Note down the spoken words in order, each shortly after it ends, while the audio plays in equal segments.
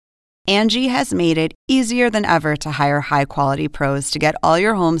Angie has made it easier than ever to hire high-quality pros to get all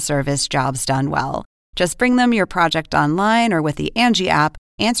your home service jobs done well. Just bring them your project online or with the Angie app,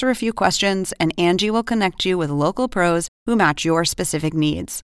 answer a few questions, and Angie will connect you with local pros who match your specific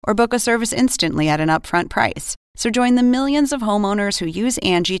needs. Or book a service instantly at an upfront price. So join the millions of homeowners who use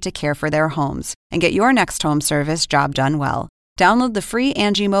Angie to care for their homes and get your next home service job done well. Download the free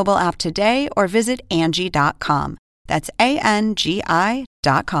Angie mobile app today or visit Angie.com. That's ANGI.com.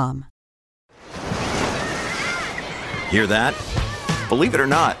 Hear that? Believe it or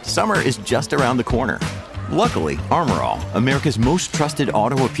not, summer is just around the corner. Luckily, Armor All, America's most trusted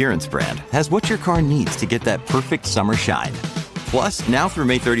auto appearance brand, has what your car needs to get that perfect summer shine. Plus, now through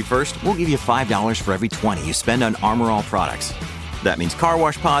May 31st, we'll give you $5 for every $20 you spend on Armor All products. That means car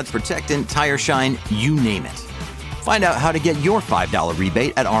wash pods, protectant, tire shine, you name it. Find out how to get your $5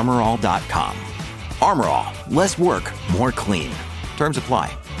 rebate at armorall.com. Armor All, less work, more clean. Terms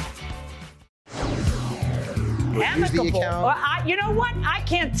apply. Amicable. Well, you know what? I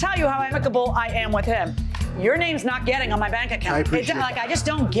can't tell you how amicable I am with him. Your name's not getting on my bank account. I appreciate Like, I just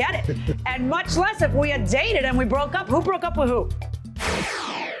don't get it. And much less if we had dated and we broke up. Who broke up with who?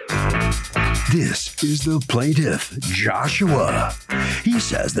 This is the plaintiff, Joshua. He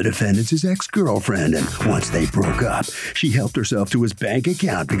says the defendant's his ex-girlfriend, and once they broke up, she helped herself to his bank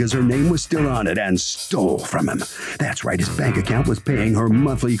account because her name was still on it and stole from him. That's right, his bank account was paying her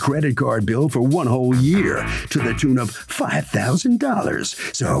monthly credit card bill for one whole year to the tune of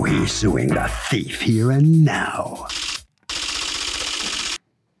 $5,000. So he's suing the thief here and now.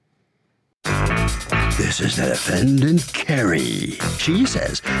 This is the defendant, Carrie. She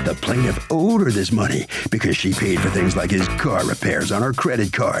says the plaintiff owed her this money because she paid for things like his car repairs on her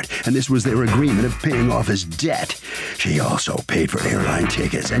credit card, and this was their agreement of paying off his debt. She also paid for airline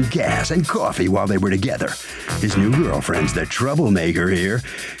tickets and gas and coffee while they were together. His new girlfriend's the troublemaker here.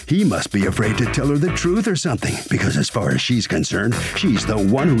 He must be afraid to tell her the truth or something, because as far as she's concerned, she's the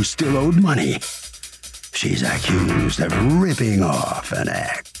one who still owed money. She's accused of ripping off an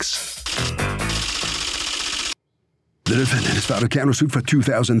ex. The defendant has filed a countersuit for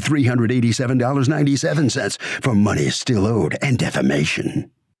 $2,387.97 for money still owed and defamation.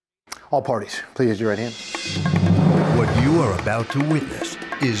 All parties, please use your right hand. What you are about to witness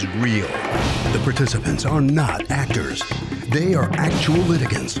is real. The participants are not actors. They are actual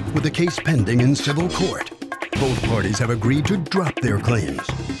litigants with a case pending in civil court. Both parties have agreed to drop their claims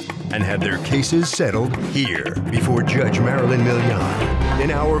and have their cases settled here before Judge Marilyn Milian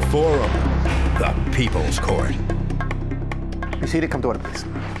in our forum, the People's Court. Be seated, come to order, please.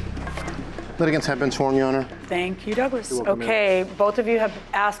 Litigants have been sworn, Your Honor. Thank you, Douglas. Okay, both of you have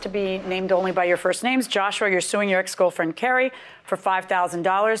asked to be named only by your first names. Joshua, you're suing your ex-girlfriend, Carrie, for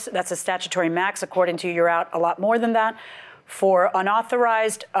 $5,000. That's a statutory max. According to you, you're out a lot more than that for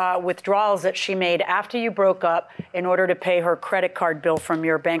unauthorized withdrawals that she made after you broke up in order to pay her credit card bill from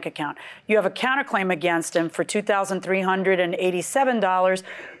your bank account. You have a counterclaim against him for $2,387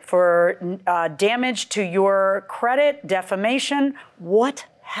 for damage to your credit, defamation. What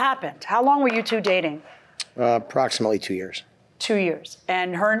happened? How long were you two dating? Approximately 2 years. 2 years.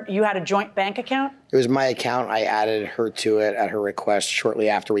 And you had a joint bank account? It was my account. I added her to it at her request shortly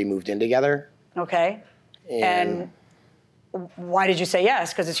after we moved in together. Okay. And why did you say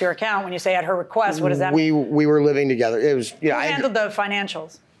yes? Because it's your account. When you say at her request, what does that mean? We were living together. It was, Who handled the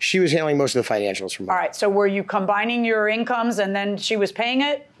financials? She was handling most of the financials from me. All right, so were you combining your incomes and then she was paying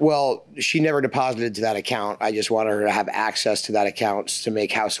it? Well, she never deposited to that account. I just wanted her to have access to that account to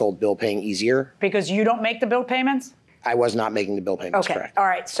make household bill paying easier. Because you don't make the bill payments? I was not making the bill payments, okay. Correct. All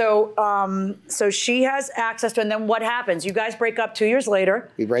right, so she has access to, and then what happens? You guys break up 2 years later.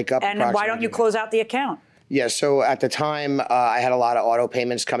 We break up. And why don't you close out the account? Yeah, so at the time, I had a lot of auto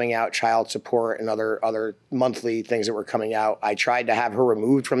payments coming out, child support, and other monthly things that were coming out. I tried to have her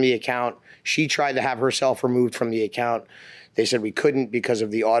removed from the account. She tried to have herself removed from the account. They said we couldn't because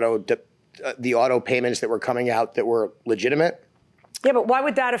of the auto payments that were coming out that were legitimate. Yeah, but why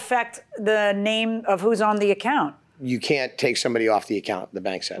would that affect the name of who's on the account? You can't take somebody off the account, the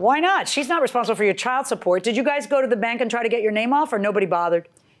bank said. Why not? She's not responsible for your child support. Did you guys go to the bank and try to get your name off, or nobody bothered?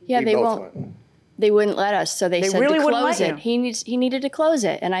 Yeah, they won't. They wouldn't let us, so they said really to wouldn't close let it. He needed to close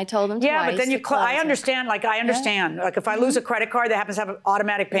it, and I told him twice. Yeah, but then I understand. Like I understand. Yeah. Like if I lose a credit card that happens to have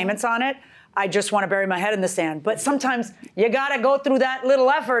automatic payments on it, I just want to bury my head in the sand. But sometimes you got to go through that little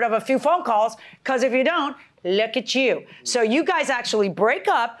effort of a few phone calls, because if you don't, look at you. So you guys actually break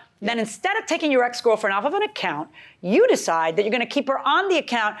up. Then instead of taking your ex-girlfriend off of an account, you decide that you're going to keep her on the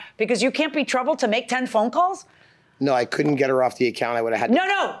account because you can't be troubled to make 10 phone calls? No, I couldn't get her off the account. I would have had to.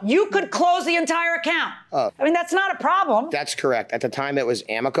 No, you could close the entire account. I mean, that's not a problem. That's correct. At the time, it was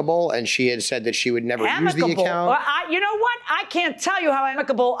amicable, and she had said that she would never use the account. Well, you know what? I can't tell you how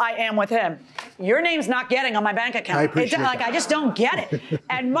amicable I am with him. Your name's not getting on my bank account. I appreciate that. I just don't get it.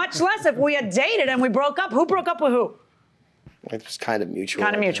 And much less if we had dated and we broke up. Who broke up with who? It was kind of mutual.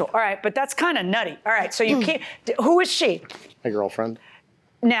 Kind of mutual. All right, but that's kind of nutty. All right, so you can't. Who is she? My girlfriend.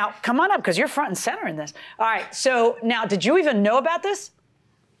 Now, come on up, because you're front and center in this. All right, so now, did you even know about this?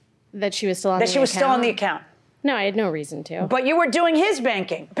 That she was still on the account? That she was still on the account. No, I had no reason to. But you were doing his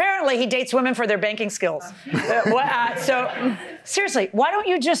banking. Apparently, he dates women for their banking skills. So, seriously, why don't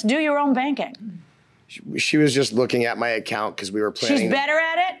you just do your own banking? She was just looking at my account because we were planning. She's better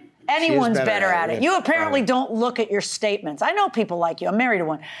at it? Anyone's better at it. You apparently don't look at your statements. I know people like you. I'm married to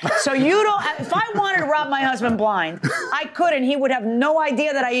one. So you don't, if I wanted to rob my husband blind, I could, and he would have no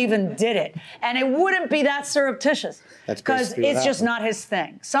idea that I even did it. And it wouldn't be that surreptitious. Because it's just not his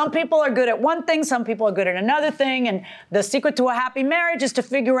thing. Some people are good at one thing, some people are good at another thing, and the secret to a happy marriage is to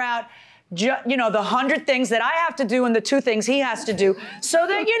figure out the 100 things that I have to do and the 2 things he has to do, so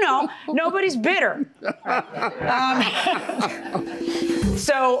that, nobody's bitter.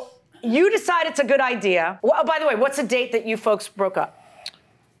 So you decide it's a good idea. Well, by the way, what's the date that you folks broke up?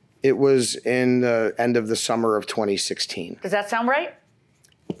 It was in the end of the summer of 2016. Does that sound right?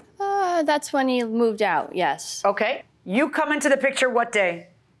 That's when he moved out, yes. Okay. You come into the picture what day?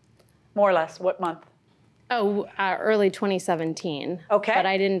 More or less, what month? Early 2017. Okay. But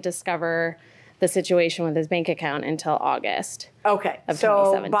I didn't discover the situation with his bank account until August. Okay. Of so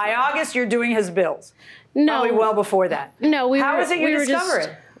 2017. by August, you're doing his bills. No. Probably well before that. No, How is it you discover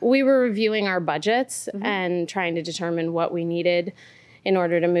it? We were reviewing our budgets and trying to determine what we needed in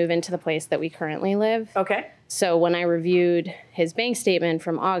order to move into the place that we currently live. Okay. So when I reviewed his bank statement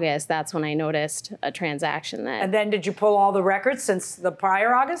from August, that's when I noticed a transaction that... And then did you pull all the records since the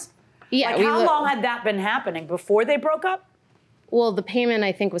prior August? Yeah. How long had that been happening? Before they broke up? Well, the payment,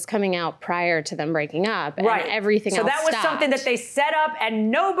 I think, was coming out prior to them breaking up. Right. And everything else So that was stopped. something that they set up and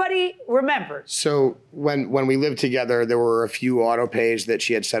nobody remembered. So when we lived together, there were a few auto pays that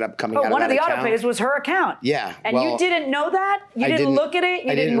she had set up coming out of that one of the account. auto pays was her account. Yeah. And you didn't know that? You didn't look at it?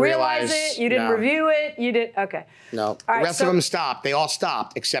 You didn't realize it? You didn't review it? You did? Okay. No. All The right, rest of them stopped. They all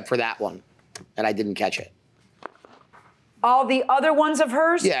stopped except for that one. And I didn't catch it. All the other ones of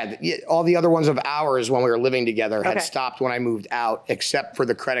hers? Yeah, all the other ones of ours when we were living together had Okay. stopped when I moved out, except for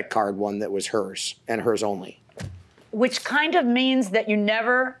the credit card one that was hers and hers only. Which kind of means that you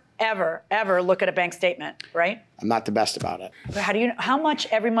never, ever, ever look at a bank statement, right? I'm not the best about it. But how do you know how much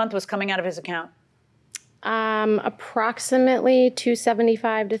every month was coming out of his account? Approximately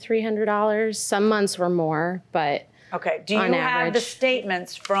 $275 to $300. Some months were more, but Okay. Do you on have the average.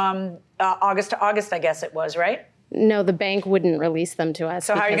 statements from August to August, I guess it was, right? No, the bank wouldn't release them to us.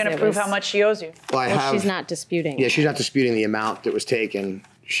 So how are you because going to it prove was- how much she owes you? Well, she's not disputing. Yeah, she's not disputing the amount that was taken.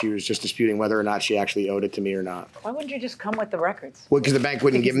 She was just disputing whether or not she actually owed it to me or not. Why wouldn't you just come with the records? Well, because the bank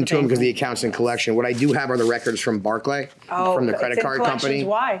wouldn't give them to him because the account's in collection. What I do have are the records from Barclay, from the credit it's in card collections. company,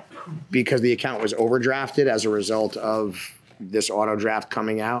 Why? because the account was overdrafted as a result of this auto draft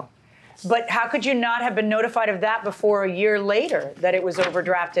coming out. But how could you not have been notified of that before a year later, that it was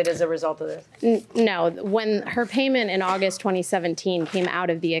overdrafted as a result of this? No, when her payment in August 2017 came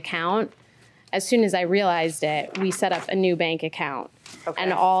out of the account, as soon as I realized it, we set up a new bank account. Okay.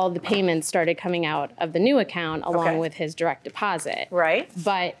 And all the payments started coming out of the new account along Okay. with his direct deposit. Right.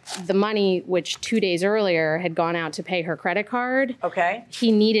 But the money, which 2 days earlier had gone out to pay her credit card, Okay.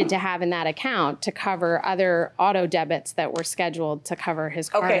 he needed to have in that account to cover other auto debits that were scheduled to cover his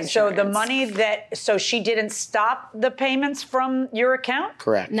car Okay, so the insurance. money so she didn't stop the payments from your account?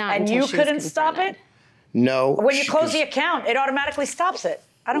 Correct. Not And until you she was couldn't stop it? confronted. No. When you close the account, it automatically stops it.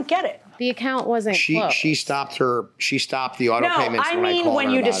 I don't get it. The account wasn't closed. She stopped the auto No, payments I when I mean called when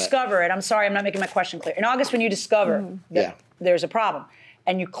her you about it. discover it. I'm sorry, I'm not making my question clear. In August, when you discover that Yeah. there's a problem,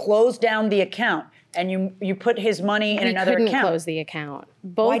 and you close down the account, and you put his money in We another couldn't account. close the account.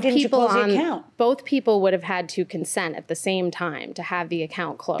 Both Why didn't you people close the account? Both people would have had to consent at the same time to have the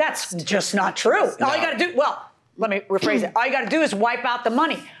account closed. That's just not true. All you got to do, let me rephrase it. All you got to do is wipe out the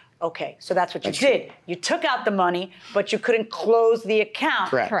money. Okay, so that's what you did. You took out the money, but you couldn't close the account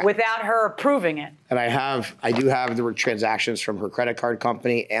Correct. without her approving it. And I do have the transactions from her credit card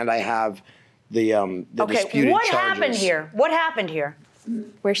company, and I have the Okay, disputed what charges. happened here? What happened here?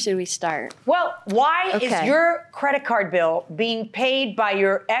 Where should we start? Well, why is Okay. your credit card bill being paid by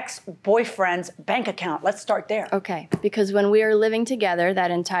your ex-boyfriend's bank account? Let's start there. Okay, because when we were living together that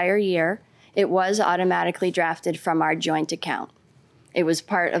entire year, it was automatically drafted from our joint account. It was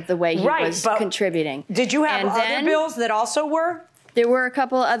part of the way he was contributing. Did you have other then, bills that also were? There were a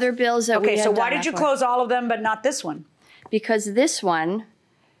couple other bills that we had Okay, so why done did you for. close all of them but not this one? Because this one,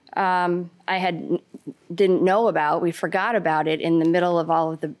 didn't know about. We forgot about it in the middle of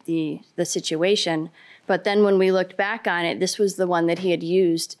all of the situation. But then when we looked back on it, this was the one that he had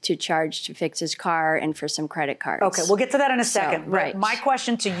used to charge to fix his car and for some credit cards. Okay, we'll get to that in a second. But right. my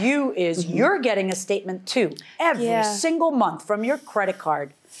question to you is, you're getting a statement too every single month from your credit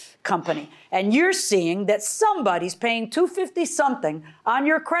card company, and you're seeing that somebody's paying $250 something on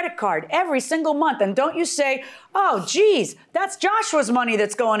your credit card every single month. And don't you say, oh, geez, that's Joshua's money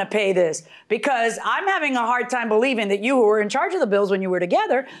that's going to pay this, because I'm having a hard time believing that you, who were in charge of the bills when you were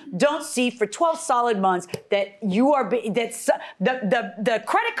together, don't see for 12 solid months that you are the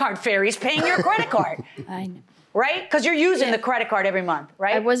credit card fairy's paying your credit card. I know. Right? Because you're using the credit card every month,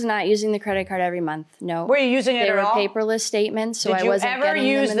 right? I was not using the credit card every month, no. Were you using it they at all? They were paperless statements, so I wasn't Did you ever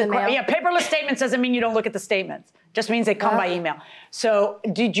getting use them in the mail. Yeah, paperless statements doesn't mean you don't look at the statements. Just means they come by email. So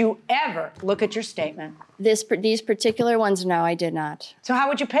did you ever look at your statement? These particular ones, no, I did not. So how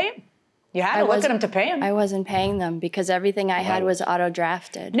would you pay them? You had to look at them to pay them. I wasn't paying them because everything I had was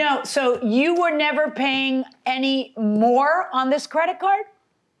auto-drafted. No, so you were never paying any more on this credit card?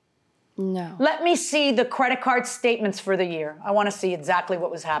 No. Let me see the credit card statements for the year. I want to see exactly what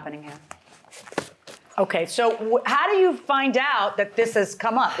was happening here. Okay, so how do you find out that this has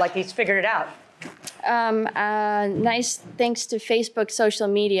come up, like he's figured it out? Nice, thanks to Facebook social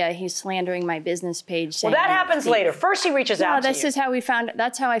media, he's slandering my business page. Well, that happens later. First, he reaches out to you. No,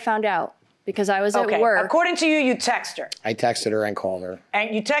 that's how I found out. Because I was at work. According to you, you text her. I texted her and called her.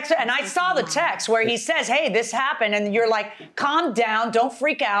 And you text her, and I saw the text where he says, hey, this happened, and you're like, calm down, don't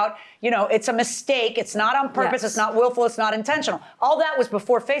freak out. You know, it's a mistake, it's not on purpose, It's not willful, it's not intentional. All that was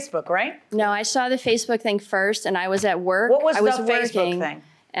before Facebook, right? No, I saw the Facebook thing first, and I was at work. What was I was the working, Facebook thing?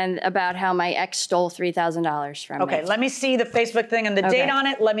 And about how my ex stole $3,000 from me. Okay, let me see the Facebook thing and the date on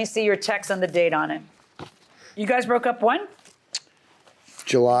it. Let me see your text and the date on it. You guys broke up when?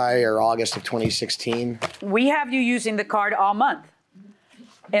 July or August of 2016. We have you using the card all month.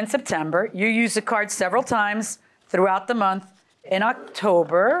 In September, you used the card several times throughout the month. In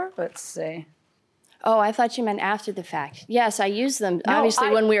October, let's see. Oh, I thought you meant after the fact. Yes, I used them,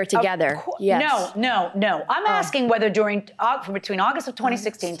 obviously, when we were together. Yes. No. I'm asking whether between August of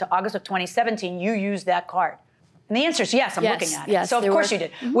 2016 to August of 2017, you used that card. And the answer is yes, I'm looking at it. Yes, so of course you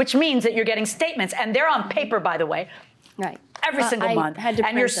did, which means that you're getting statements, and they're on paper, by the way. Right. Every single month.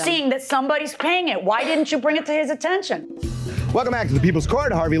 And you're seeing that somebody's paying it. Why didn't you bring it to his attention? Welcome back to the People's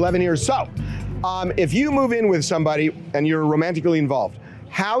Court. Harvey Levin here. So, if you move in with somebody and you're romantically involved,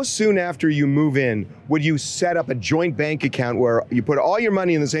 how soon after you move in would you set up a joint bank account where you put all your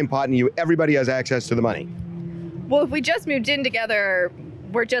money in the same pot and everybody has access to the money? Well, if we just moved in together,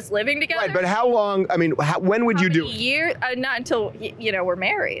 we're just living together. Right, but how long, when would you do it? A year? Not until, we're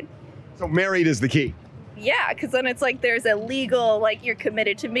married. So married is the key. Yeah, because then it's like there's a legal, like, you're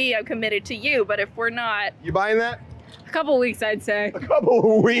committed to me, I'm committed to you. But if we're not... You buying that? A couple weeks, I'd say. A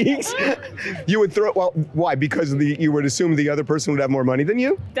couple of weeks? You would throw... Well, why? Because you would assume the other person would have more money than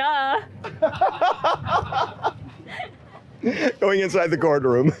you? Duh. Going inside the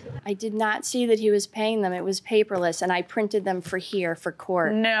courtroom. I did not see that he was paying them. It was paperless, and I printed them for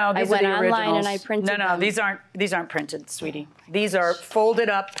court. No, these I went are the online originals. and I printed them. No, these aren't printed, sweetie. These are folded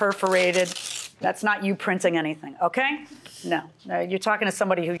up, perforated. That's not you printing anything, okay? No, you're talking to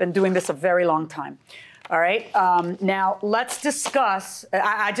somebody who's been doing this a very long time. All right. Now let's discuss.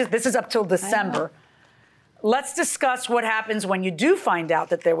 This is up till December. Let's discuss what happens when you do find out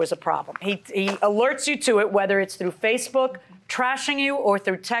that there was a problem. He alerts you to it, whether it's through Facebook trashing you or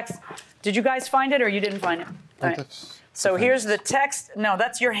through text. Did you guys find it or you didn't find it? All right. So here's the text. No,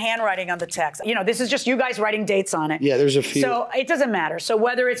 that's your handwriting on the text. This is just you guys writing dates on it. Yeah, there's a few. So it doesn't matter. So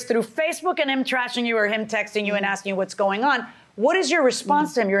whether it's through Facebook and him trashing you or him texting you and asking you what's going on, what is your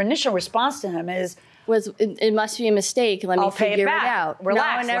response to him? Your initial response to him is... It must be a mistake. Let me figure it out.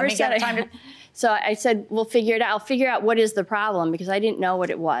 Relax. No, I never said it. So I said, we'll figure it out. I'll figure out what is the problem because I didn't know what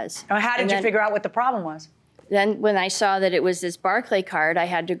it was. How did you figure out what the problem was? Then when I saw that it was this Barclay card, I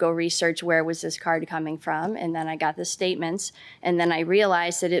had to go research where was this card coming from. And then I got the statements. And then I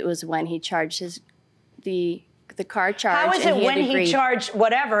realized that it was when he charged the car charge. How is it when he charged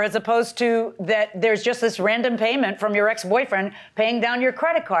whatever as opposed to that there's just this random payment from your ex-boyfriend paying down your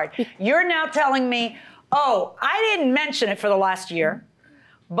credit card? You're now telling me, oh, I didn't mention it for the last year,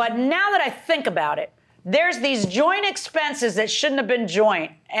 but now that I think about it, there's these joint expenses that shouldn't have been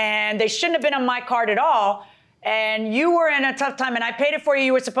joint, and they shouldn't have been on my card at all, and you were in a tough time, and I paid it for you,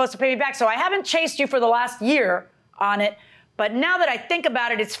 you were supposed to pay me back, so I haven't chased you for the last year on it, But now that I think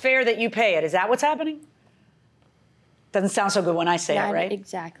about it, it's fair that you pay it. Is that what's happening? Doesn't sound so good when I say it, right?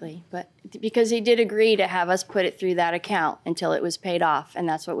 Exactly. But because he did agree to have us put it through that account until it was paid off, and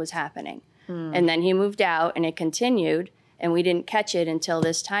that's what was happening. And then he moved out, and it continued, and we didn't catch it until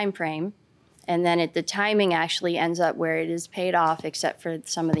this time frame. And then the timing actually ends up where it is paid off, except for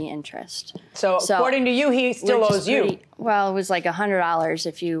some of the interest. So according to you, he still owes you. Well, it was like $100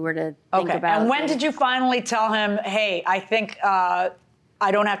 if you were to think about it. And when did you finally tell him, hey, I think I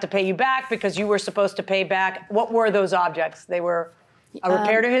don't have to pay you back because you were supposed to pay back? What were those objects? They were a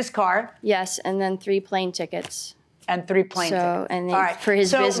repair to his car. Yes, and then 3 plane tickets. And 3 plane tickets. And then for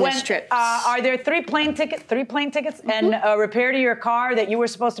his business trips. Are there 3 plane tickets and a repair to your car that you were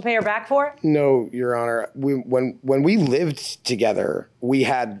supposed to pay her back for? No, Your Honor. When we lived together, we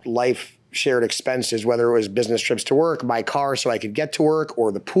had life shared expenses, whether it was business trips to work, my car so I could get to work,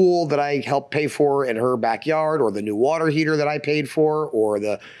 or the pool that I helped pay for in her backyard, or the new water heater that I paid for, or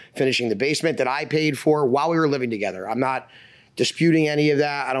the finishing the basement that I paid for while we were living together. I'm not disputing any of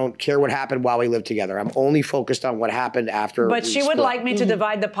that. I don't care what happened while we lived together. I'm only focused on what happened after. But she would like me to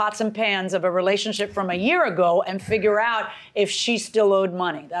divide the pots and pans of a relationship from a year ago and figure out if she still owed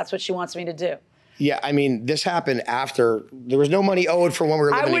money. That's what she wants me to do. Yeah, I mean, this happened after. There was no money owed from when we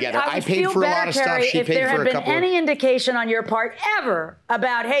were living together. I paid for a lot of stuff. She paid for a couple. If there had been any indication on your part ever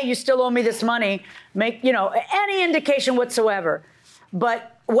about, hey, you still owe me this money, any indication whatsoever.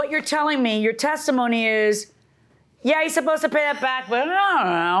 But what you're telling me, your testimony is, yeah, he's supposed to pay that back, but I don't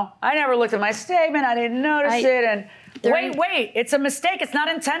know. I never looked at my statement. I didn't notice it. And wait, it's a mistake. It's not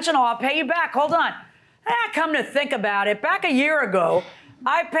intentional. I'll pay you back. Hold on. Come to think about it, back a year ago,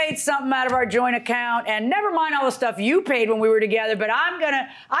 I paid something out of our joint account, and never mind all the stuff you paid when we were together, but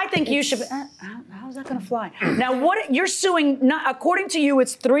I think you should, how's that gonna fly? Now, what you're suing, according to you,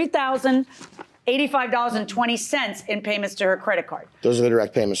 it's $3,085.20 in payments to her credit card. Those are the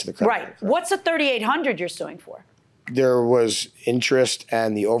direct payments to the credit card. Right. What's the $3,800 you're suing for? There was interest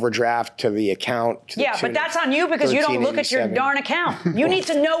and the overdraft to the account. But that's on you because you don't look at your darn account. You need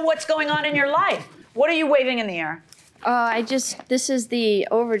to know what's going on in your life. What are you waving in the air? This is the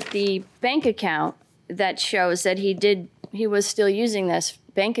bank account that shows that he was still using this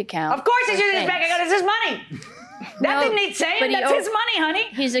bank account. Of course he's using his bank account. It's his money. That didn't need saying. That's his money, honey.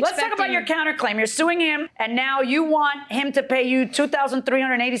 Let's talk about your counterclaim. You're suing him, and now you want him to pay you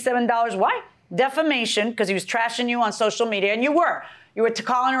 $2,387. Why? Defamation, because he was trashing you on social media, and you were. You were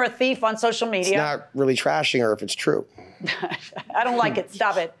calling her a thief on social media. It's not really trashing her if it's true. I don't like it.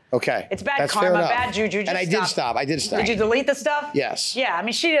 Stop it. Okay. It's bad karma, bad juju. And I did stop. Did you delete the stuff? Yes. Yeah, I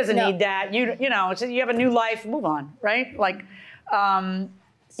mean, she doesn't need that. You have a new life. Move on, right? On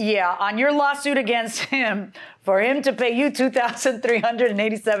your lawsuit against him, for him to pay you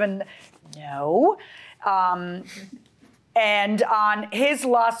 $2,387, no. And on his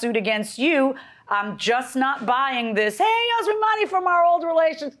lawsuit against you, I'm just not buying this, hey, he owes me money from our old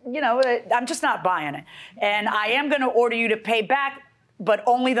relations. I'm just not buying it. And I am going to order you to pay back, but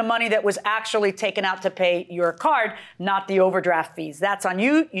only the money that was actually taken out to pay your card, not the overdraft fees. That's on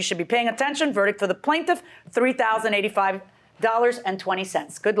you. You should be paying attention. Verdict for the plaintiff,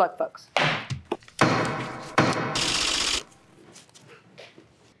 $3,085.20. Good luck, folks.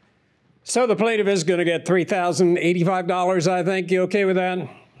 So the plaintiff is going to get $3,085, I think. You okay with that?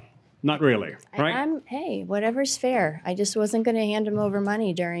 Not really, right? Hey, whatever's fair. I just wasn't going to hand him over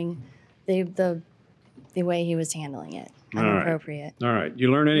money during the way he was handling it. Inappropriate. All right.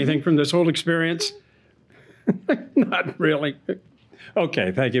 You learn anything from this whole experience? Not really.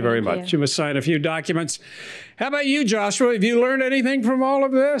 Okay, thank you very much. You must sign a few documents. How about you, Joshua? Have you learned anything from all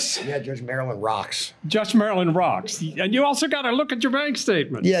of this? Yeah, Judge Marilyn rocks. Judge Marilyn rocks. And you also got to look at your bank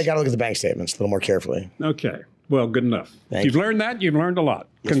statements. Yeah, I got to look at the bank statements a little more carefully. Okay. Well, good enough. You've learned that. You've learned a lot.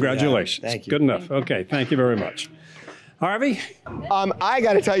 Yes, congratulations. Thank you. Good enough. Okay, thank you very much. Harvey? I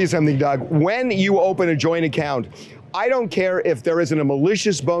got to tell you something, Doug. When you open a joint account, I don't care if there isn't a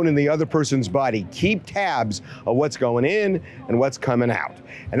malicious bone in the other person's body. Keep tabs of what's going in and what's coming out.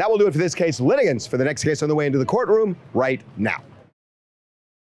 And that will do it for this case. Litigants for the next case on the way into the courtroom right now.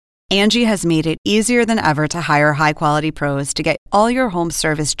 Angie has made it easier than ever to hire high-quality pros to get all your home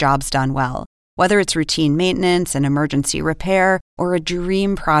service jobs done well. Whether it's routine maintenance, an emergency repair, or a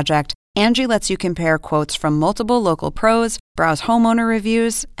dream project, Angie lets you compare quotes from multiple local pros, browse homeowner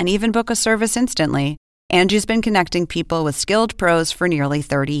reviews, and even book a service instantly. Angie's been connecting people with skilled pros for nearly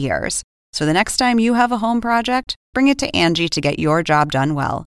 30 years. So the next time you have a home project, bring it to Angie to get your job done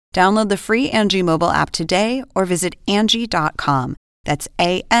well. Download the free Angie mobile app today or visit Angie.com. That's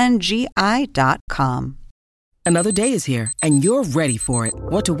ANGI.com. Another day is here, and you're ready for it.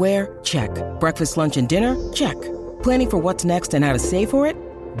 What to wear? Check. Breakfast, lunch, and dinner? Check. Planning for what's next and how to save for it?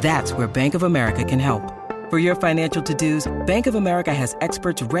 That's where Bank of America can help. For your financial to-dos, Bank of America has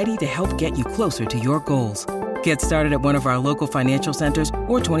experts ready to help get you closer to your goals. Get started at one of our local financial centers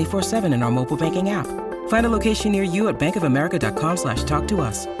or 24/7 in our mobile banking app. Find a location near you at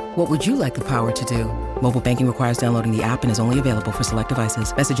bankofamerica.com/talktous. What would you like the power to do? Mobile banking requires downloading the app and is only available for select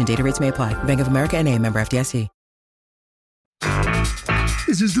devices. Message and data rates may apply. Bank of America N.A., member FDIC.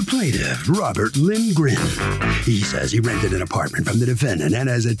 This is the plaintiff, Robert Lindgren. He says he rented an apartment from the defendant, and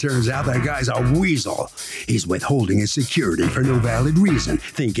as it turns out, that guy's a weasel. He's withholding his security for no valid reason,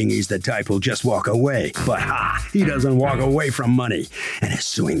 thinking he's the type who'll just walk away. But he doesn't walk away from money, and is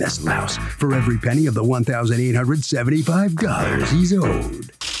suing this louse for every penny of the $1,875 he's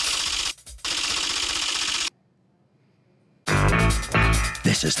owed.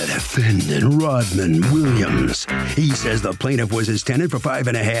 This is the defendant, Rodman Williams. He says the plaintiff was his tenant for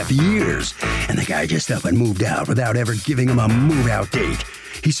 5.5 years, and the guy just up and moved out without ever giving him a move-out date.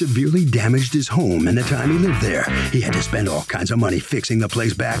 He severely damaged his home in the time he lived there. He had to spend all kinds of money fixing the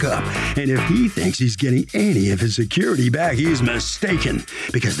place back up. And if he thinks he's getting any of his security back, he's mistaken,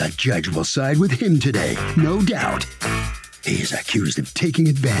 because the judge will side with him today, no doubt. He is accused of taking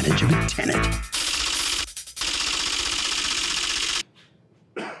advantage of a tenant.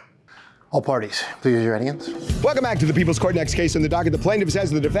 All parties, please use your hands. Welcome back to the People's Court. Next case in the docket. The plaintiff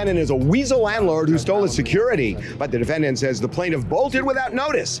says the defendant is a weasel landlord who stole his security, but the defendant says the plaintiff bolted without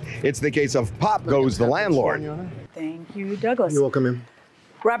notice. It's the case of Pop Goes the Landlord. Thank you, Douglas. You're welcome, ma'am.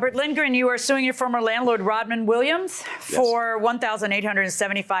 Robert Lindgren, you are suing your former landlord, Rodman Williams, for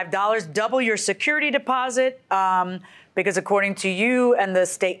 $1,875, double your security deposit, because according to you and the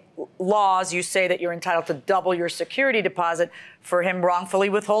state laws, you say that you're entitled to double your security deposit for him wrongfully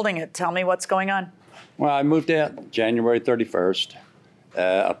withholding it. Tell me what's going on. Well, I moved out January 31st.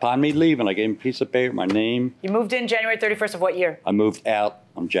 Upon me leaving, I gave him a piece of paper, my name. You moved in January 31st of what year? I moved out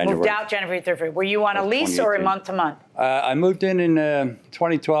on January. Moved out January 31st. Were you on a lease or a month-to-month? I moved in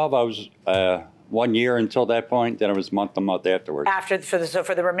 2012. I was 1 year until that point. Then it was month-to-month afterwards. So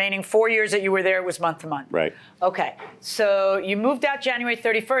for the remaining 4 years that you were there, it was month-to-month. Right. Okay. So you moved out January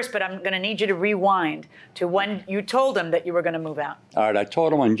 31st, but I'm going to need you to rewind to when you told him that you were going to move out. All right. I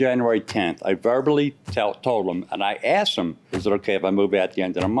told him on January 10th. I verbally told him, and I asked him, is it okay if I move out at the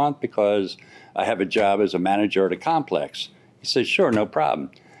end of the month because I have a job as a manager at a complex? He said, sure, no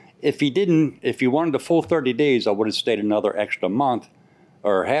problem. If he wanted the full 30 days, I would have stayed another extra month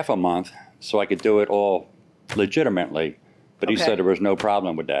or half a month so I could do it all legitimately. But he said there was no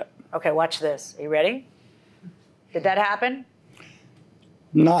problem with that. Okay, watch this. Are you ready? Did that happen?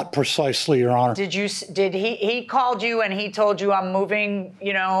 Not precisely, Your Honor. Did he called you and he told you I'm moving,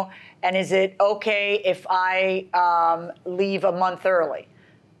 and is it okay if I leave a month early?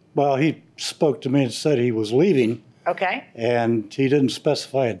 Well, he spoke to me and said he was leaving. Okay. And he didn't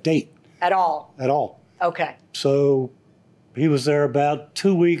specify a date. At all? At all. Okay. So he was there about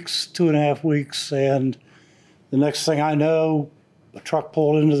 2 weeks, 2.5 weeks, and the next thing I know, a truck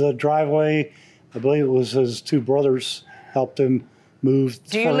pulled into the driveway. I believe it was his two brothers helped him move.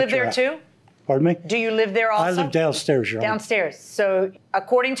 Do you live there too? Pardon me? Do you live there also? I live downstairs, Your Honor. Downstairs. So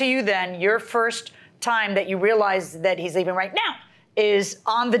according to you then, your first time that you realize that he's leaving right now is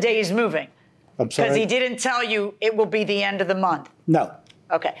on the day he's moving. I'm sorry? Because he didn't tell you it will be the end of the month. No.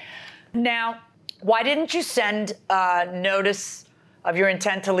 Okay. Now, why didn't you send notice of your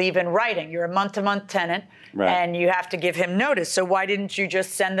intent to leave in writing? You're a month-to-month tenant, and you have to give him notice. So why didn't you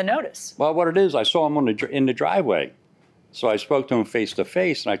just send the notice? Well, what it is, I saw him in the driveway. So I spoke to him face to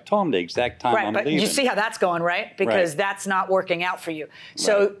face, and I told him the exact time I'm leaving. But you see how that's going, right? Because that's not working out for you.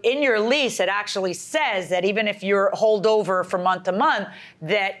 So in your lease, it actually says that even if you're holed over from month to month,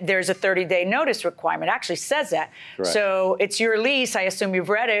 that there's a 30-day notice requirement. It actually says that. Correct. So it's your lease. I assume you've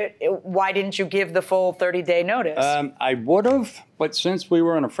read it. Why didn't you give the full 30-day notice? I would have, but since we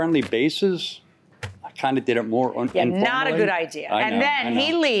were on a friendly basis, I kind of did it more informally. Not a good idea. And then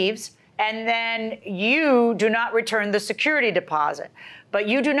he leaves. And then you do not return the security deposit. But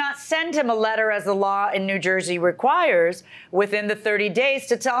you do not send him a letter, as the law in New Jersey requires, within the 30 days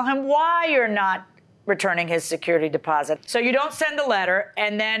to tell him why you're not returning his security deposit. So you don't send the letter,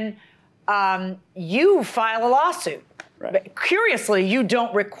 and then you file a lawsuit. Right. But curiously, you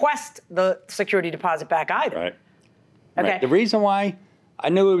don't request the security deposit back either. Right. Okay. Right. The reason why, I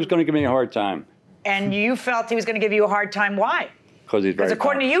knew he was going to give me a hard time. And you felt he was going to give you a hard time. Why? Because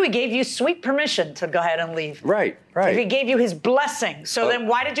according to you, he gave you sweet permission to go ahead and leave. Right. He gave you his blessing. So then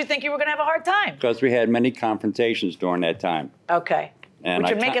why did you think you were going to have a hard time? Because we had many confrontations during that time. Okay. And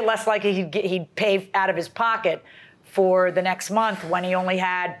which would make it less likely he'd pay out of his pocket for the next month when he only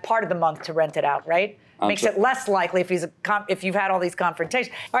had part of the month to rent it out, right? Makes it less likely if you've had all these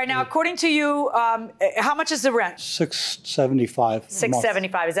confrontations. All right, now, according to you, how much is the rent? $675.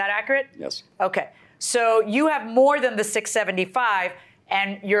 $675. Is that accurate? Yes. Okay. So you have more than the $675,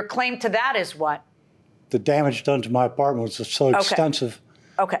 and your claim to that is what? The damage done to my apartment was so extensive.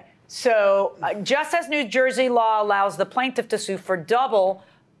 Okay. So just as New Jersey law allows the plaintiff to sue for double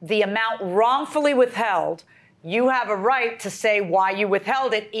the amount wrongfully withheld, you have a right to say why you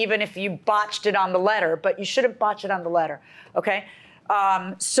withheld it, even if you botched it on the letter, but you shouldn't botch it on the letter, okay?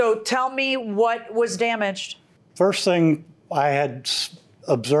 So tell me what was damaged. First thing I had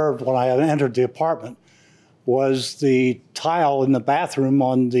observed when I entered the apartment was the tile in the bathroom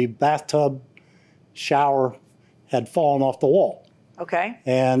on the bathtub shower had fallen off the wall. Okay.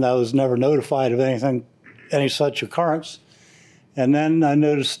 And I was never notified of any such occurrence. And then I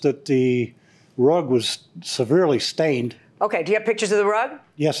noticed that the rug was severely stained. Okay, do you have pictures of the rug?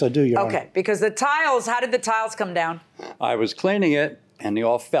 Yes, I do, Your Honor. Okay, because the tiles, how did the tiles come down? I was cleaning it, and they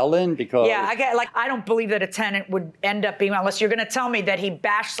all fell in because... Yeah, I don't believe that a tenant would end up being, unless you're going to tell me that he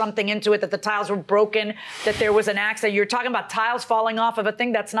bashed something into it, that the tiles were broken, that there was an accident. You're talking about tiles falling off of a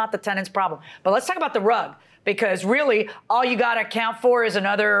thing, that's not the tenant's problem. But let's talk about the rug, because really, all you got to account for is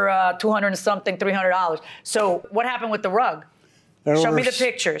another $200 and something, $300. So what happened with the rug? Show me the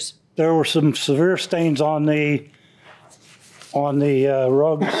pictures. There were some severe stains on the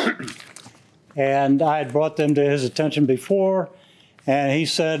rugs, and I had brought them to his attention before, and he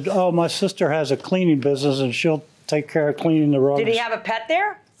said, "Oh, my sister has a cleaning business, and she'll take care of cleaning the rugs." Did he have a pet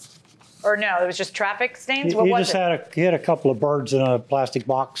there? Or no, it was just traffic stains? What he was just it? He had a couple of birds in a plastic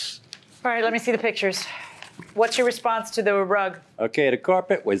box. All right, let me see the pictures. What's your response to the rug? Okay, the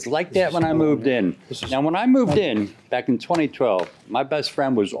carpet was like that when I moved in. Now, when I moved in back in 2012, my best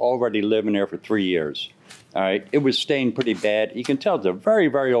friend was already living there for 3 years. All right, it was stained pretty bad. You can tell it's a very,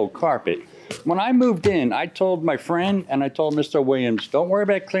 very old carpet. When I moved in, I told my friend and I told Mr. Williams, don't worry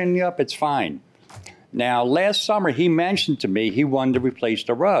about cleaning up, it's fine. Now, last summer, he mentioned to me he wanted to replace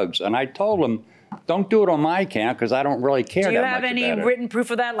the rugs, and I told him, don't do it on my account because I don't really care that much about it. Do you have any written proof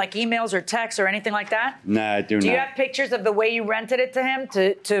of that, like emails or texts or anything like that? No, I do not. Do you have pictures of the way you rented it to him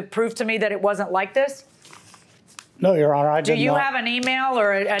to prove to me that it wasn't like this? No, Your Honor, I did not. Do you have an email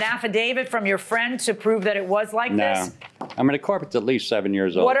or an affidavit from your friend to prove that it was like this? No. I mean, the carpet's at least 7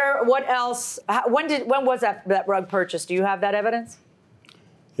 years old. What else? When was that rug purchased? Do you have that evidence?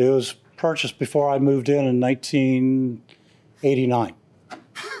 It was purchased before I moved in 1989.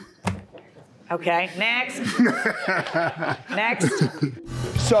 Okay, next. Next.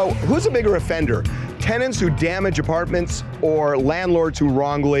 So, who's a bigger offender? Tenants who damage apartments or landlords who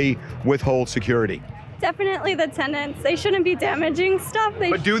wrongly withhold security? Definitely the tenants. They shouldn't be damaging stuff.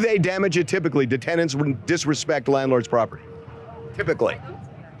 But do they damage it typically? Do tenants disrespect landlord's property? Typically.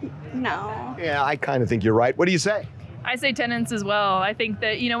 No. Yeah, I kind of think you're right. What do you say? I say tenants as well. I think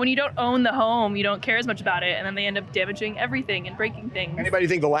that, when you don't own the home, you don't care as much about it, and then they end up damaging everything and breaking things. Anybody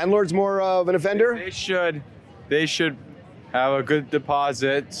think the landlord's more of an offender? They should have a good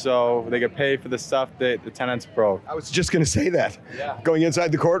deposit so they can pay for the stuff that the tenants broke. I was just going to say that. Yeah. Going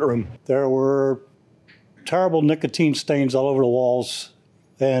inside the courtroom. There were terrible nicotine stains all over the walls,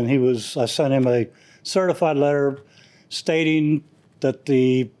 and I sent him a certified letter stating that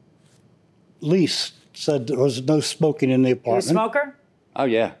the lease said there was no smoking in the apartment. Are you a smoker? Oh,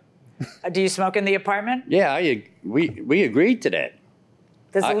 yeah. Do you smoke in the apartment? Yeah, we agreed to that.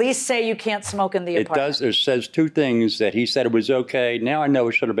 Does the lease say you can't smoke in the apartment? It does. It says two things, that he said it was okay. Now I know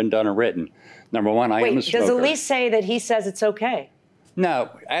it should have been done and written. Number one, I am a smoker. Does the lease say that he says it's okay?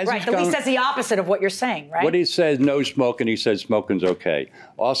 No. Right, the lease says the opposite of what you're saying, right? What he says, no smoking, he says smoking's okay.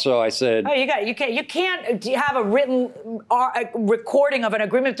 Also, I said... Oh, you can't have a written recording of an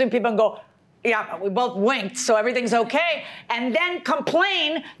agreement between people and go, yeah, we both winked, so everything's okay, and then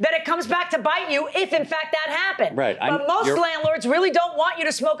complain that it comes back to bite you if, in fact, that happened. Right. But most landlords really don't want you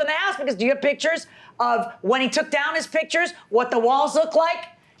to smoke in the house because do you have pictures of when he took down his pictures, what the walls look like?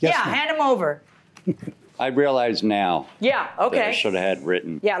 Yes, yeah, hand them over. I realize now. Yeah, okay. That I should have had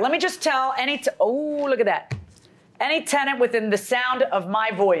written. Yeah, let me just tell look at that. Any tenant within the sound of my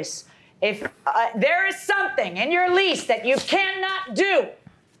voice, if there is something in your lease that you cannot do,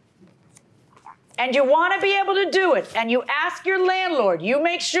 and you want to be able to do it, and you ask your landlord, you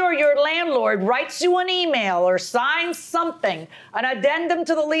make sure your landlord writes you an email or signs something, an addendum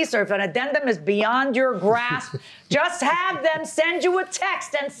to the lease, or if an addendum is beyond your grasp, just have them send you a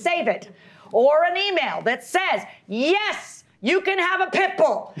text and save it, or an email that says, yes, You can have a pit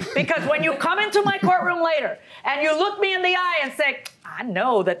bull, because when you come into my courtroom later and you look me in the eye and say, I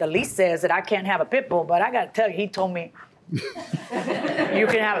know that the lease says that I can't have a pit bull, but I got to tell you, he told me you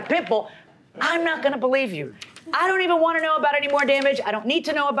can have a pit bull, I'm not going to believe you. I don't even want to know about any more damage. I don't need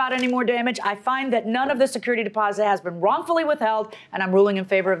to know about any more damage. I find that none of the security deposit has been wrongfully withheld, and I'm ruling in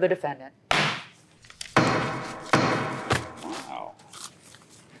favor of the defendant. Wow.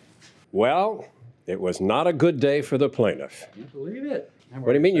 Well, it was not a good day for the plaintiff. Can you believe it? What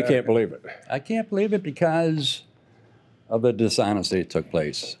do you mean you can't believe it? I can't believe it because of the dishonesty that took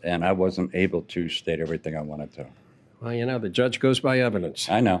place, and I wasn't able to state everything I wanted to. Well, you know, the judge goes by evidence.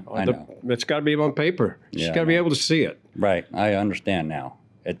 I know, I know. It's got to be on paper. She's got to be able to see it. Right, I understand now.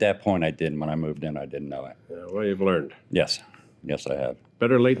 At that point, I didn't. When I moved in, I didn't know it. Yeah, well, you've learned. Yes, yes, I have.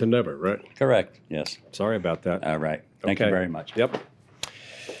 Better late than never, right? Correct, yes. Sorry about that. All right, thank you very much. Yep.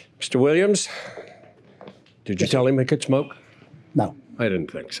 Mr. Williams, did you tell him he could smoke? No. I didn't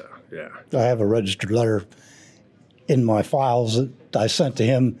think so, yeah. I have a registered letter in my files that I sent to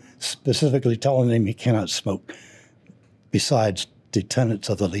him specifically telling him he cannot smoke, besides the tenants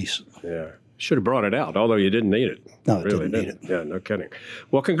of the lease. Yeah. Should have brought it out, although you didn't need it. No, I didn't need it. Yeah, no kidding.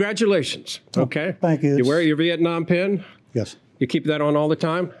 Well, congratulations. Okay. Thank you. You wear your Vietnam pin? Yes. You keep that on all the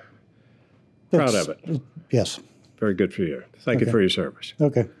time? Proud of it. Yes. Very good for you. Thank you for your service.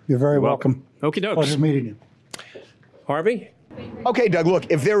 Okay. You're very welcome. Okie dokes. Pleasure meeting you. Harvey? Okay, Doug, look,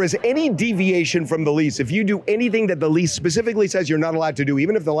 if there is any deviation from the lease, if you do anything that the lease specifically says you're not allowed to do,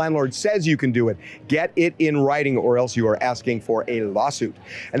 even if the landlord says you can do it, get it in writing or else you are asking for a lawsuit.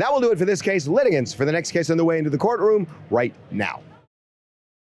 And that will do it for this case. Litigants for the next case on the way into the courtroom right now.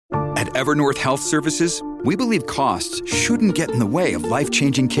 At Evernorth Health Services, we believe costs shouldn't get in the way of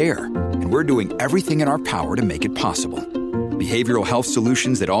life-changing care, and we're doing everything in our power to make it possible. Behavioral health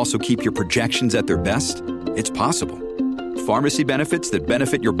solutions that also keep your projections at their best? It's possible. Pharmacy benefits that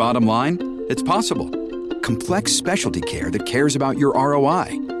benefit your bottom line? It's possible. Complex specialty care that cares about your ROI?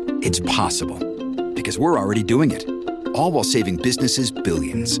 It's possible. Because we're already doing it. All while saving businesses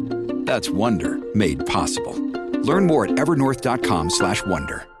billions. That's Wonder made possible. Learn more at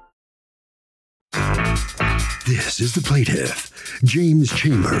evernorth.com/wonder. This is the plaintiff, James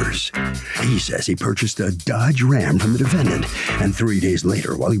Chambers. He says he purchased a Dodge Ram from the defendant, and 3 days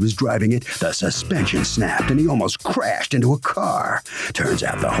later, while he was driving it, the suspension snapped and he almost crashed into a car. Turns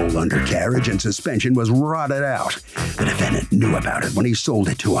out the whole undercarriage and suspension was rotted out. The defendant knew about it when he sold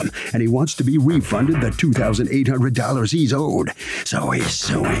it to him, and he wants to be refunded the $2,800 he's owed. So he's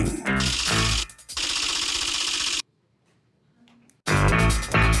suing.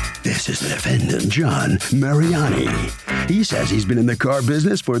 This is the defendant, John Mariani. He says he's been in the car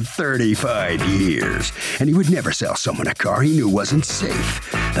business for 35 years, and he would never sell someone a car he knew wasn't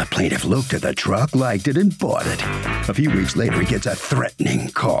safe. The plaintiff looked at the truck, liked it, and bought it. A few weeks later, he gets a threatening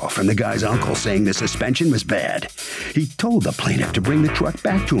call from the guy's uncle saying the suspension was bad. He told the plaintiff to bring the truck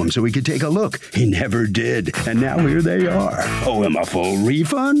back to him so he could take a look. He never did, and now here they are. Owe him a full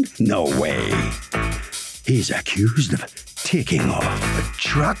refund? No way. He's accused of ticking off a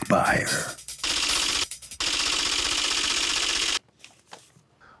truck buyer.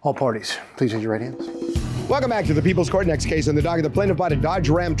 All parties, please raise your right hands. Welcome back to the People's Court. Next case on the docket. The plaintiff bought a Dodge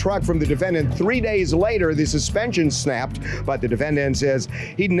Ram truck from the defendant. 3 days later, the suspension snapped, but the defendant says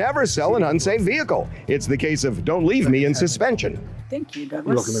he'd never sell an unsafe vehicle. It's the case of don't leave me in suspension. Thank you,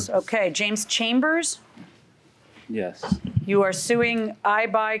 Douglas. Okay, James Chambers, Yes. you are suing I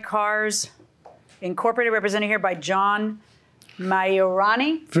Buy Cars Incorporated, represented here by John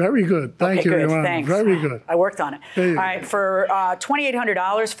Mariani. Very good. Thank you, good. Your Honor. Thanks. Very good. I worked on it. There you All right, for $2,800,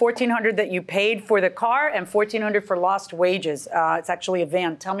 $1,400 that you paid for the car and $1,400 for lost wages. It's actually a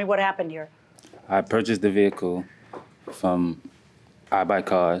van. Tell me what happened here. I purchased the vehicle from I Buy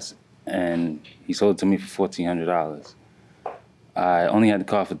Cars, and he sold it to me for $1,400. I only had the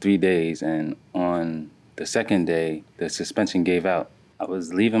car for 3 days, and on the second day, the suspension gave out. I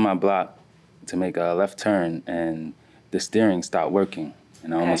was leaving my block to make a left turn, and the steering stopped working,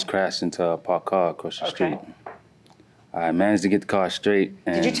 and I almost crashed into a parked car across the street. I managed to get the car straight.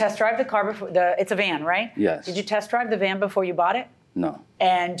 And Did you test drive the car before? It's a van, right? Yes. Did you test drive the van before you bought it? No.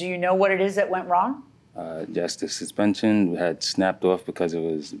 And do you know what it is that went wrong? Yes, the suspension had snapped off because it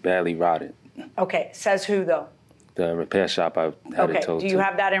was badly rotted. Okay, says who though? The repair shop I had it told do you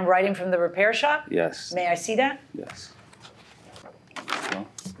have that in writing from the repair shop? Yes. May I see that? Yes.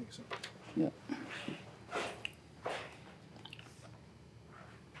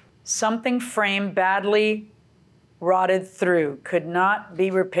 Something frame badly rotted through, could not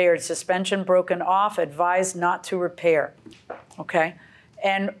be repaired, suspension broken off, advised not to repair. Okay?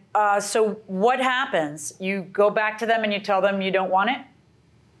 And so what happens? You go back to them and you tell them you don't want it?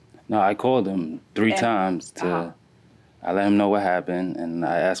 No, I called him three times to. I let him know what happened, and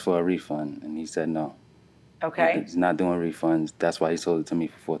I asked for a refund, and he said no. Okay. He's not doing refunds. That's why he sold it to me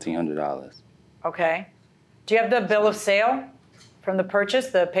for $1,400. Okay. Do you have the bill of sale from the purchase,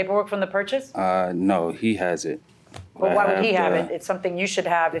 the paperwork from the purchase? No, he has it. Well, why would he have it? It's something you should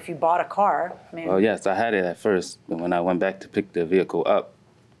have if you bought a car. I mean, Well, yes, I had it at first, but when I went back to pick the vehicle up,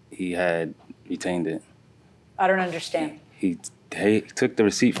 he had retained it. I don't understand. He took the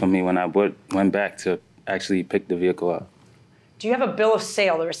receipt from me when I went back to actually pick the vehicle up. Do you have a bill of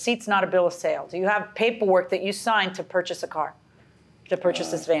sale? The receipt's not a bill of sale. Do you have paperwork that you signed to purchase a car, to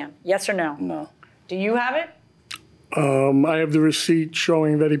purchase this van? Yes or no? No. Do you have it? I have the receipt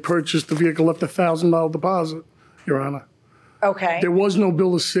showing that he purchased the vehicle, left a $1,000 deposit, Your Honor. Okay. There was no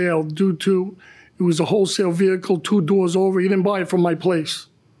bill of sale due to it was a wholesale vehicle 2 doors over. He didn't buy it from my place.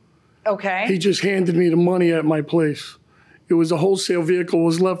 Okay. He just handed me the money at my place. It was a wholesale vehicle. It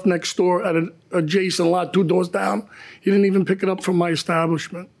was left next door at an adjacent lot 2 doors down. He didn't even pick it up from my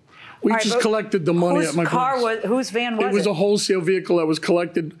establishment. We All right, just but collected the money at my place. Whose van was it? It was a wholesale vehicle that was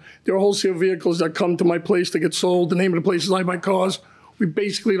collected. There are wholesale vehicles that come to my place to get sold. The name of the place is I Buy Cars. We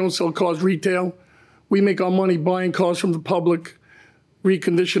basically don't sell cars retail. We make our money buying cars from the public,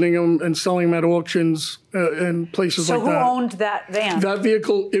 reconditioning them and selling them at auctions and places like that. So who owned that van? That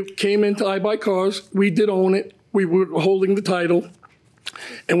vehicle, it came into I Buy Cars. We did own it. We were holding the title.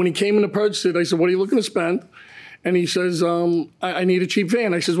 And when he came in to purchase it, I said, what are you looking to spend? And he says, I need a cheap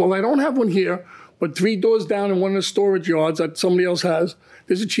van. I says, well, I don't have one here, but 3 doors down in one of the storage yards that somebody else has,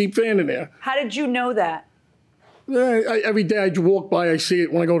 there's a cheap van in there. How did you know that? Every day I walk by, I see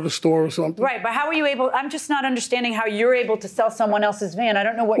it when I go to the store or something. Right, but how are you able, I'm just not understanding how you're able to sell someone else's van. I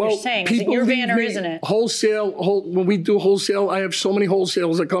don't know what you're saying. Is it your van or isn't it? When we do wholesale, I have so many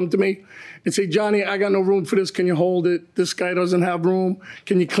wholesales that come to me and say, Johnny, I got no room for this. Can you hold it? This guy doesn't have room.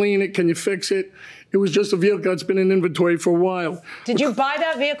 Can you clean it? Can you fix it? It was just a vehicle that's been in inventory for a while. Did you buy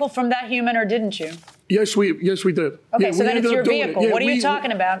that vehicle from that human or didn't you? Yes, we did. Okay, so then it's your vehicle. What are you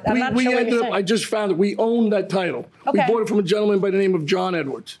talking about? I'm not sure what you're saying. I just found it. We own that title. Okay. We bought it from a gentleman by the name of John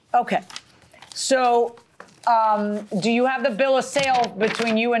Edwards. Okay. So, do you have the bill of sale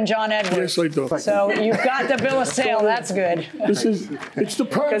between you and John Edwards? Yes, I do. So you've got the bill of sale. That's good. It's the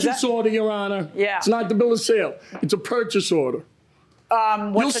purchase order, Your Honor. Yeah. It's not the bill of sale. It's a purchase order.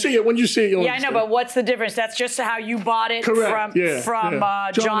 You'll see it when you see it. You'll Yeah, I know, but what's the difference? That's just how you bought it Correct. from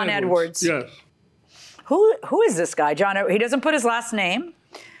John Edwards. Yes. Who is this guy, John? He doesn't put his last name.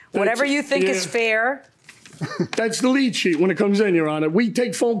 Whatever you think is fair. That's the lead sheet when it comes in, Your Honor. We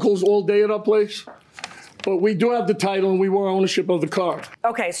take phone calls all day at our place, but we do have the title and we were ownership of the car.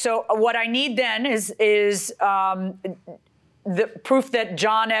 Okay, so what I need then is the proof that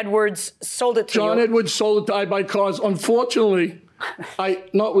John Edwards sold it to you. John Edwards sold it to I Buy Cars. Unfortunately, I'm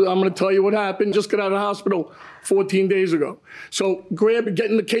going to tell you what happened. Just got out of the hospital 14 days ago. So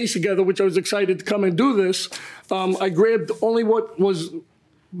getting the case together, which I was excited to come and do this, I grabbed only what was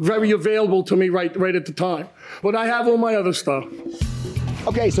very available to me right at the time. But I have all my other stuff.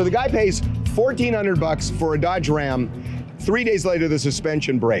 Okay, so the guy pays $1,400 for a Dodge Ram. 3 days later, the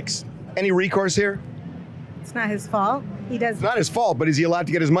suspension breaks. Any recourse here? It's not his fault. He does. It's not his fault, but is he allowed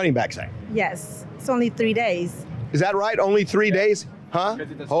to get his money back, say? Yes. It's only 3 days. Is that right? Only 3 days? Huh?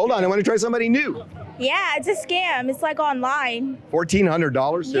 Hold on, I want to try somebody new. Yeah, it's a scam. It's like online.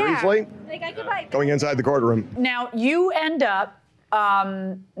 $1,400? Seriously? Yeah. Like I could buy. Going inside the courtroom. Now, you end up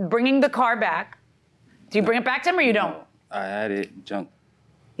bringing the car back. Do you bring it back to him or you don't? I had it junked.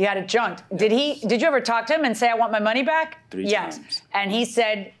 You had it junked. Did you ever talk to him and say, I want my money back? 3 yes. times. And he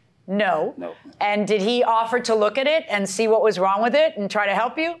said no. No. And did he offer to look at it and see what was wrong with it and try to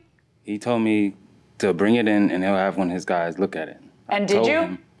help you? He told me to bring it in and he'll have one of his guys look at it. And did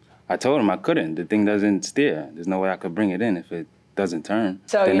you? I told him I couldn't. The thing doesn't steer. There's no way I could bring it in if it doesn't turn.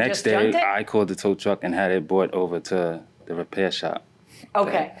 So the you next just day, junked it? I called the tow truck and had it brought over to the repair shop.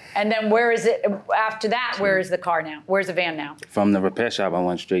 Okay. And then where is it, after that, where is the car now? Where's the van now? From the repair shop, I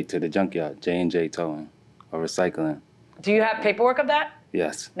went straight to the junkyard, J&J Towing or Recycling. Do you have paperwork of that?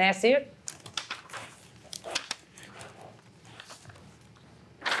 Yes. May I see it?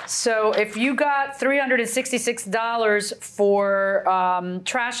 So if you got $366 for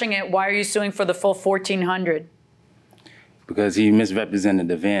trashing it, why are you suing for the full $1,400? Because he misrepresented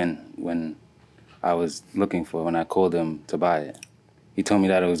the van when I was looking for, when I called him to buy it. He told me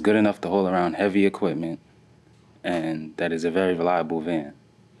that it was good enough to hold around heavy equipment and that it's a very reliable van.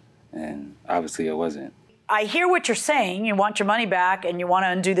 And obviously it wasn't. I hear what you're saying. You want your money back and you want to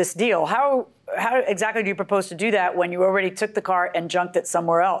undo this deal. How exactly do you propose to do that when you already took the car and junked it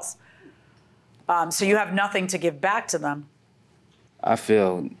somewhere else? So you have nothing to give back to them. I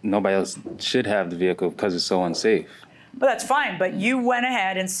feel nobody else should have the vehicle because it's so unsafe. But that's fine. But you went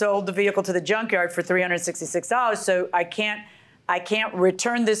ahead and sold the vehicle to the junkyard for $366. So I can't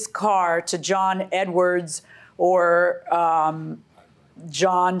return this car to John Edwards or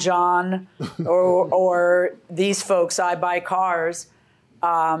John or these folks. I buy cars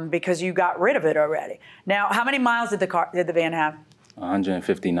because you got rid of it already. Now, how many miles did the van have?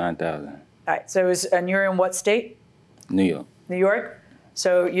 159,000. All right. So and you're in what state? New York. New York.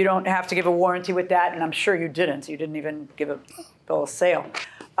 So you don't have to give a warranty with that, and I'm sure you didn't. You didn't even give a bill of sale.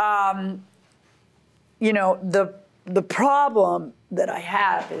 You know, the problem that I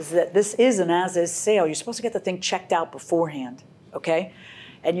have is that this is an as-is sale. You're supposed to get the thing checked out beforehand, okay?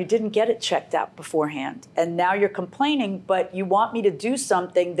 And you didn't get it checked out beforehand. And now you're complaining, but you want me to do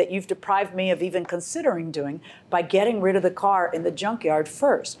something that you've deprived me of even considering doing by getting rid of the car in the junkyard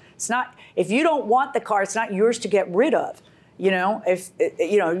first. It's not, if you don't want the car, it's not yours to get rid of. You know, if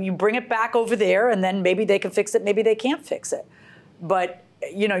you bring it back over there and then maybe they can fix it, maybe they can't fix it. But,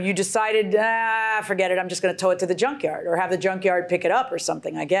 you know, you decided, forget it, I'm just going to tow it to the junkyard or have the junkyard pick it up or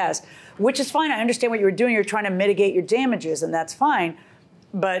something, I guess, which is fine. I understand what you were doing. You're trying to mitigate your damages, and that's fine.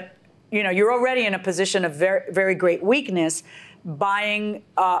 But, you know, you're already in a position of very, very great weakness buying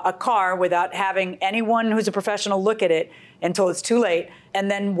a car without having anyone who's a professional look at it until it's too late, and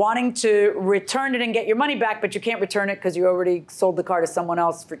then wanting to return it and get your money back, but you can't return it because you already sold the car to someone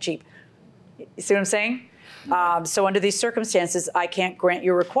else for cheap. You see what I'm saying? So under these circumstances, I can't grant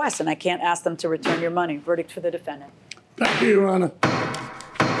your request, and I can't ask them to return your money. Verdict for the defendant. Thank you, Your Honor.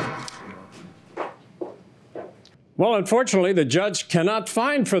 Well, unfortunately, the judge cannot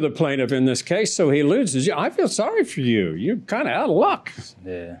find for the plaintiff in this case, so he loses. I feel sorry for you. You're kind of out of luck.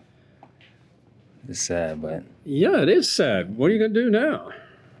 Yeah. It's sad, but... Yeah, it is sad. What are you going to do now?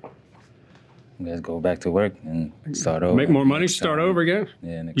 I guess go back to work and start over. Make more money, start over again?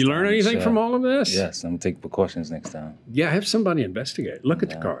 Yeah, next You time. learn anything from all of this? Yes, I'm going to take precautions next time. Yeah, have somebody investigate. Look at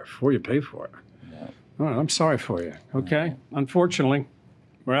the car before you pay for it. Yeah. All right, I'm sorry for you, okay? Unfortunately,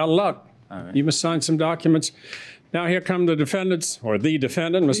 we're out of luck. All right. You must sign some documents. Now here come the defendants, or the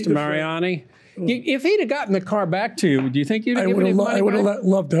defendant, Mr. Mariani. If he'd have gotten the car back to you, do you think you'd have given him money back? I would have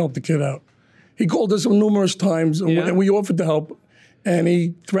loved to help the kid out. He called us numerous times, and we offered to help. And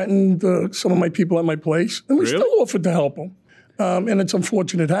he threatened some of my people at my place, and we still offered to help him. And it's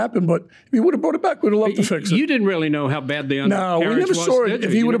unfortunate it happened, but if he would have brought it back, we'd have loved to fix it. You didn't really know how bad the undercarriage was, No, we never saw it.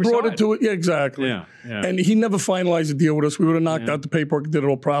 If he would have brought it to it, yeah, exactly. Yeah. And he never finalized the deal with us. We would have knocked out the paperwork and did it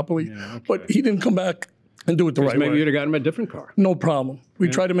all properly. But he didn't come back and do it the right way. Maybe you'd have gotten him a different car. No problem. We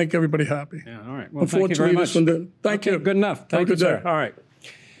try to make everybody happy. Yeah, all right. Well, thank you Unfortunately, very much. this one didn't. Thank you. Good enough. Thank you, Have a good sir. day. All right.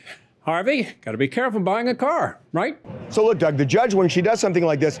 Harvey, got to be careful buying a car, right? So look, Doug, the judge, when she does something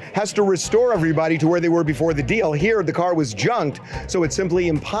like this, has to restore everybody to where they were before the deal. Here, the car was junked, so it's simply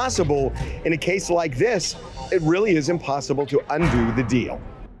impossible. In a case like this, it really is impossible to undo the deal.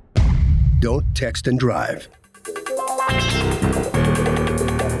 Don't text and drive.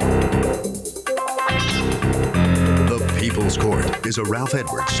 The People's Court is a Ralph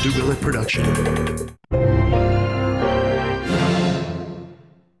Edwards, Stu Willett production.